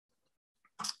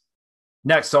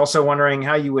Next, also wondering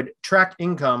how you would track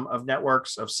income of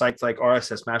networks of sites like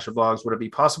RSS master blogs. Would it be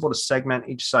possible to segment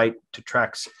each site to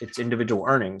track its individual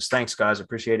earnings? Thanks, guys.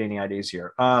 Appreciate any ideas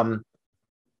here. Are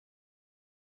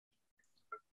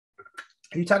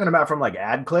you talking about from like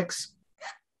ad clicks?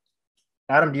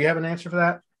 Adam, do you have an answer for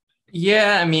that?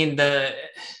 Yeah, I mean, the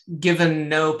given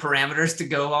no parameters to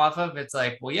go off of, it's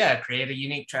like, well, yeah, create a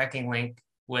unique tracking link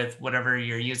with whatever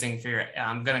you're using for your.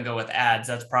 I'm gonna go with ads.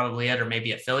 That's probably it, or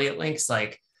maybe affiliate links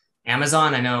like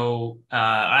Amazon. I know,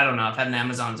 I don't know. I've had an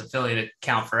Amazon's affiliate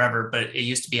account forever, but it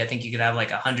used to be, I think you could have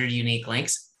like 100 unique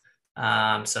links.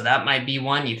 So that might be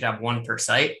one. You could have one per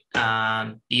site.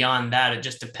 Beyond that, it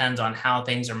just depends on how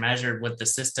things are measured with the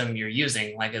system you're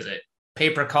using. Like, is it pay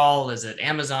per call? Is it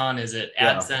Amazon? Is it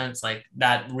Yeah. AdSense? Like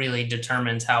that really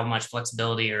determines how much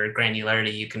flexibility or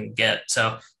granularity you can get.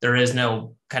 So there is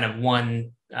no kind of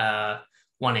one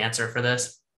answer for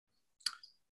this.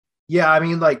 Yeah, I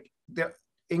mean, like the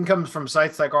incomes from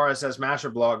sites like RSS master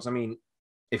blogs. I mean,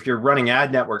 if you're running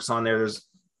ad networks on there,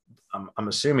 I'm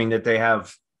assuming that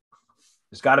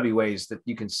there's got to be ways that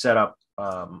you can set up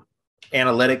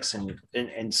analytics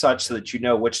and such so that you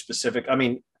know which specific. I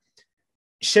mean,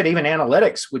 shit, even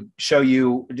analytics would show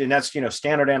you, and that's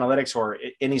standard analytics or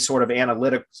any sort of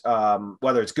analytics,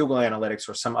 whether it's Google Analytics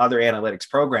or some other analytics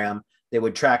program, they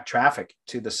would track traffic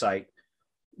to the site.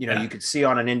 Yeah. You could see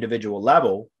on an individual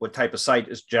level what type of site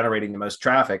is generating the most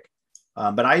traffic.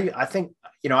 But I think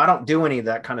I don't do any of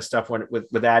that kind of stuff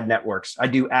with ad networks. I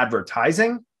do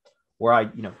advertising where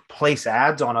I place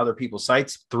ads on other people's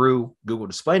sites through Google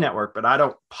Display Network, but I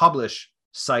don't publish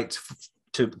sites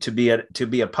to be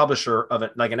a publisher of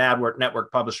it, like an ad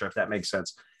network publisher, if that makes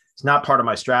sense. It's not part of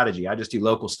my strategy. I just do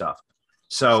local stuff.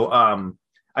 So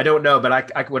I don't know, but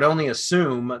I would only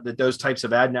assume that those types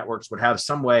of ad networks would have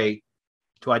some way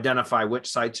to identify which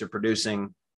sites are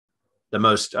producing the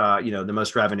most, the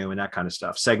most revenue and that kind of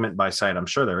stuff, segment by site. I'm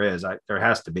sure there is. There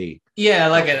has to be. Yeah,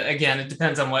 like again, it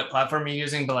depends on what platform you're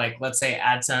using, but like let's say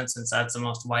AdSense, since that's the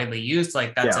most widely used,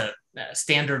 like that's Yeah. a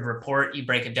standard report. You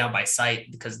break it down by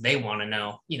site because they want to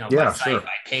know, by Yeah, site, sure. by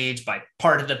page, by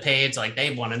part of the page. Like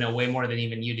they want to know way more than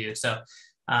even you do. So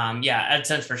yeah,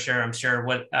 AdSense for sure. I'm sure.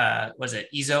 What was it?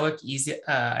 Easy.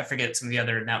 I forget some of the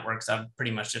other networks. I've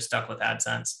pretty much just stuck with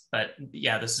AdSense, but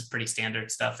yeah, this is pretty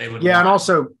standard stuff. They would Yeah, and want.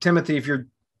 also Timothy, if you're,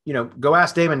 go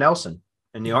ask Damon Nelson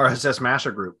in the RSS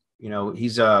Master Group.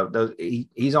 He's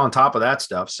he's on top of that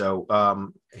stuff,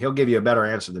 so he'll give you a better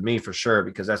answer than me for sure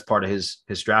because that's part of his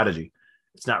strategy.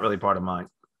 It's not really part of mine.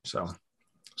 So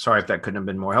sorry if that couldn't have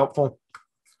been more helpful.